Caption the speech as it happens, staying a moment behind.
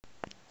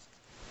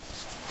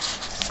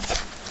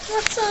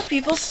What's up,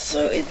 people?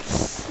 So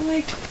it's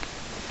like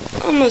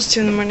almost 2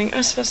 in the morning. I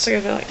was supposed to go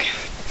there like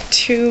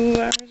 2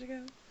 hours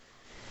ago.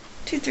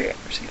 3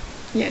 hours ago.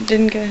 Yeah,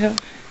 didn't get home.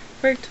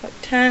 Worked till like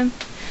 10.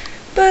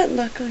 But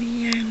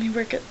luckily I only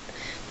work at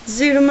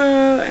zoo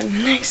tomorrow, and the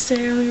next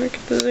day I only work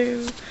at the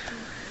zoo.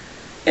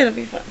 It'll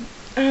be fun.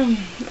 And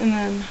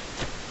then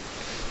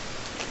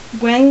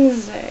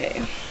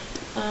Wednesday,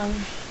 I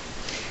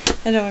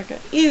don't work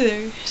at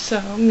either, so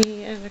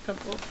me and a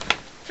couple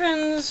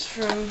friends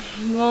from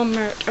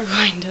Walmart are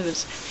going to the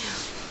zoo.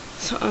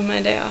 So on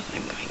my day off,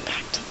 I'm going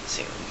back to the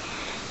zoo.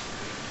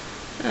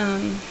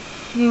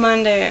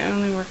 Monday, I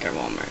only work at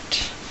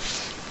Walmart.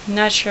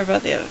 Not sure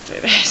about the other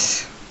 3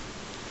 days.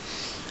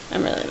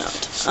 I'm really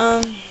not.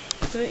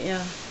 But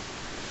yeah.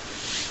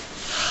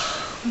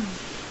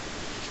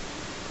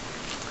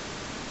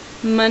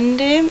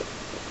 Monday,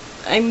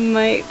 I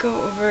might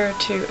go over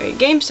to a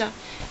GameStop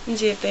and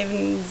see if they have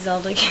any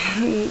Zelda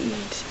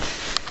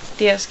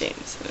DS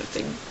games. And if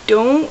they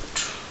don't,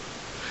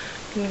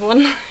 I can go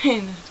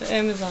online to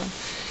Amazon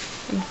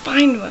and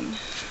find one.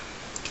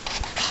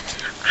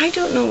 I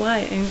don't know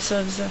why I'm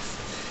so obsessed.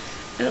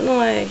 I don't know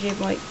why I keep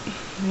like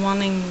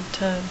wanting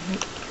to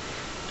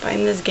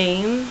find this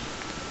game,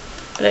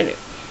 but I do.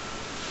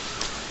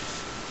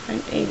 I'm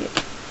an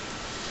idiot.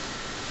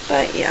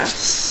 But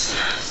yes.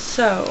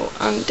 So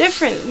on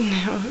different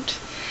note,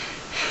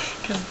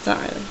 because it's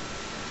not really.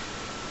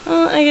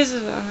 Well, I guess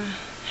it's on a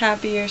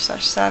happier /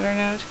 sadder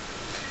note.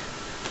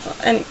 Well,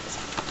 anyways,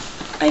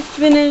 I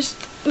finished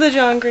the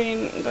John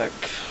Green book.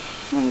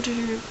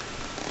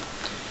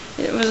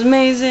 It was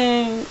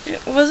amazing.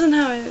 It wasn't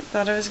how I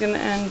thought it was gonna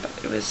end, but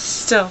it was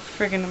still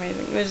freaking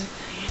amazing.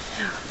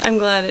 I'm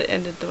glad it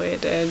ended the way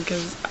it did,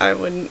 because I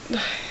would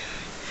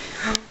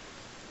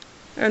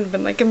have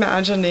been like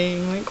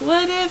imagining, like,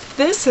 what if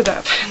this had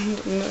happened?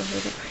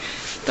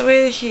 The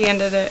way that he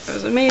ended it, it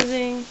was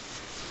amazing.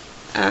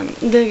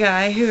 The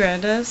guy who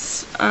read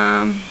us,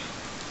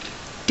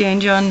 Dan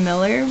John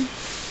Miller,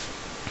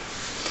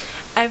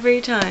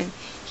 every time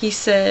he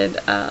said,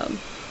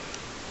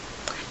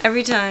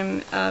 every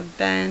time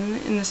Ben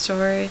in the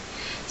story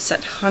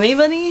said honey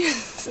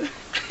bunnies,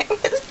 I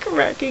was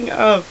cracking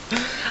up.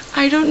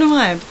 I don't know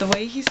why, but the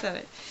way he said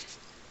it,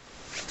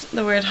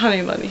 the word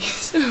honey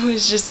bunnies, it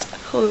was just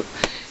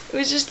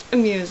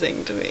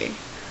amusing to me.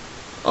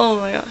 Oh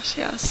my gosh,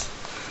 yes.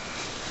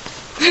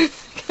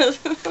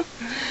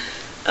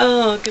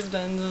 Because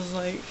Ben's is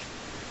like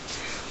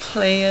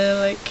play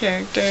like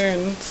character,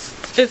 and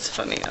it's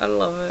funny. I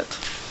love it.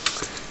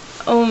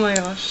 Oh my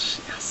gosh,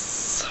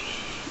 yes.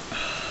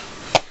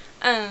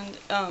 And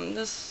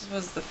this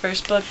was the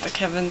first book by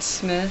Kevin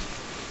Smith.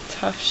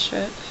 Tough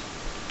shit.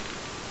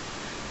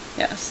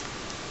 Yes.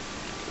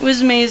 It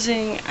was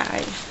amazing.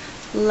 I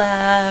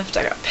laughed.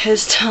 I got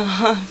pissed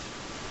off.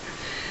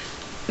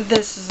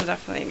 This is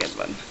definitely a good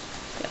one.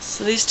 Yes,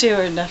 so these two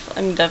are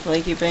I'm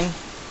definitely keeping.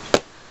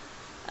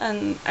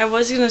 And I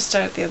was gonna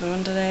start the other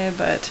one today,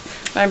 but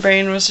my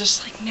brain was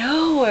just like,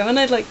 no, I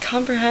wanna like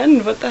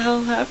comprehend what the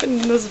hell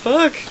happened in this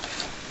book.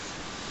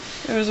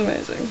 It was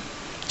amazing.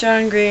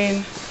 John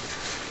Green,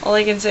 all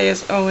I can say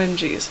is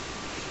OMGs.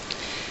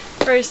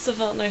 First The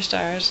Fault in Our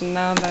Stars, and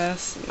now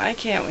this. I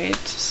can't wait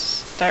to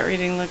start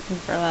reading Looking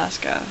for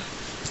Alaska.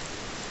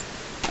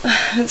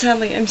 And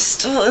sadly, I'm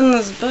still in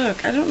this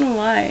book. I don't know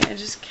why. I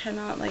just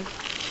cannot like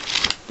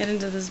get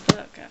into this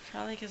book.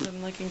 Probably because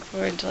I'm looking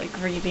forward to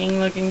like reading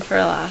Looking for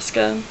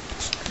Alaska.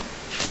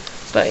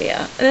 But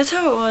yeah, and that's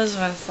how it was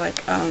with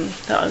like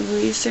the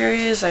Ugly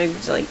series.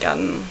 I'd like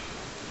gotten.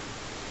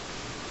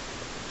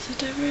 Is it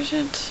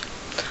Divergent?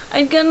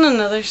 I'd gotten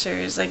another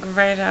series like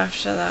right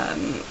after that,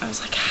 and I was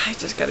like, I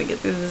just gotta get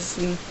through this.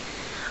 And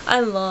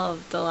I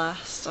loved the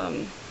last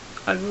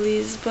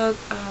Uglies book,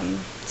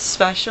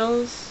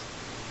 specials.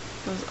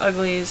 Those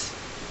Uglies,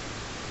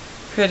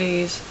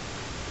 Pretties,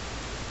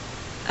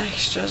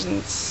 Extras,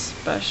 and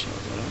Specials,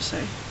 I want to say.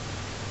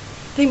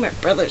 I think my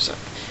brothers are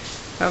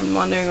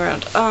wandering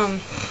around. I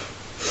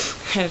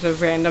had a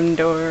random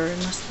door,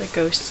 unless the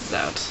ghost is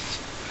out.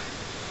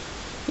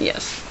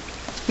 Yes.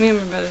 Me and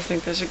my brother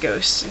think there's a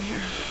ghost in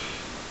here.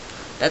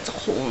 That's a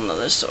whole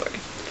nother story.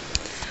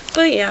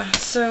 But yeah,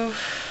 so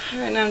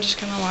right now I'm just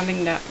kind of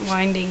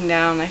winding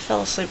down. I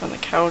fell asleep on the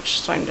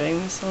couch, so I'm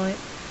doing this so late.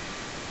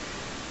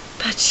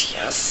 But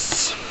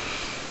yes.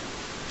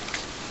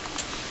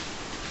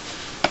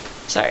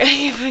 Sorry, I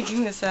keep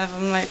picking this up.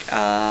 I'm like,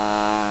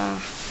 I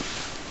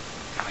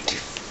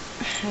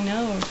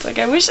know. It's like,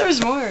 I wish there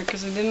was more,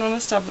 because I didn't want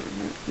to stop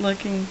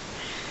looking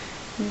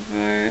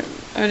for,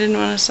 I didn't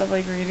want to stop,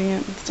 like, reading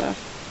it and stuff.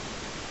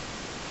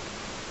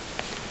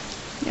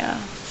 Yeah.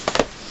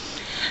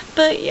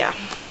 But, yeah.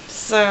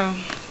 So,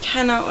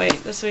 cannot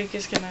wait. This week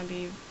is gonna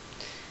be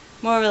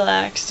more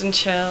relaxed and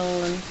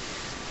chill, and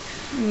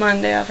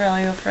Monday I'll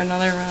probably go for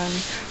another run.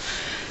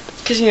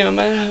 Because, you know,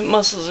 my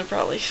muscles will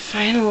probably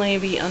finally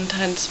be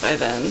untensed by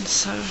then,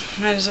 so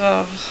might as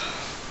well.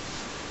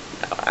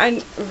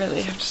 I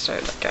really have to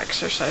start like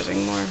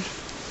exercising more.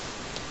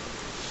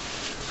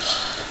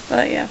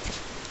 But yeah.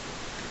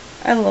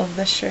 I love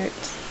this shirt.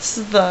 This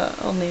is the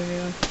Old Navy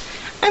one.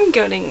 I'm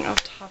getting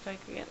off topic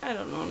again. I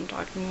don't know what I'm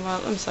talking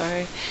about. I'm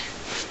sorry.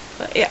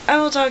 But yeah, I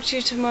will talk to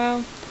you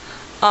tomorrow.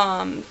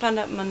 Found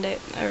out Monday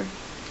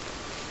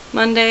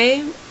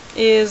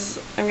is,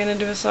 I'm gonna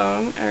do a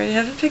song. I already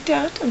have it picked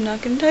out. I'm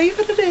not gonna tell you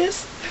what it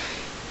is.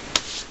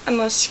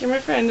 Unless you're my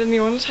friend and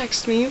you want to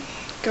text me,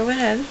 go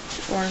ahead.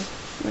 Or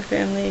my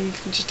family, you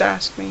can just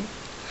ask me.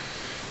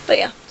 But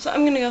yeah, so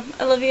I'm gonna go.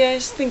 I love you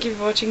guys. Thank you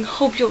for watching.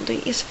 Hope your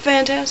day is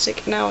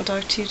fantastic. And I will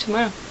talk to you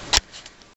tomorrow.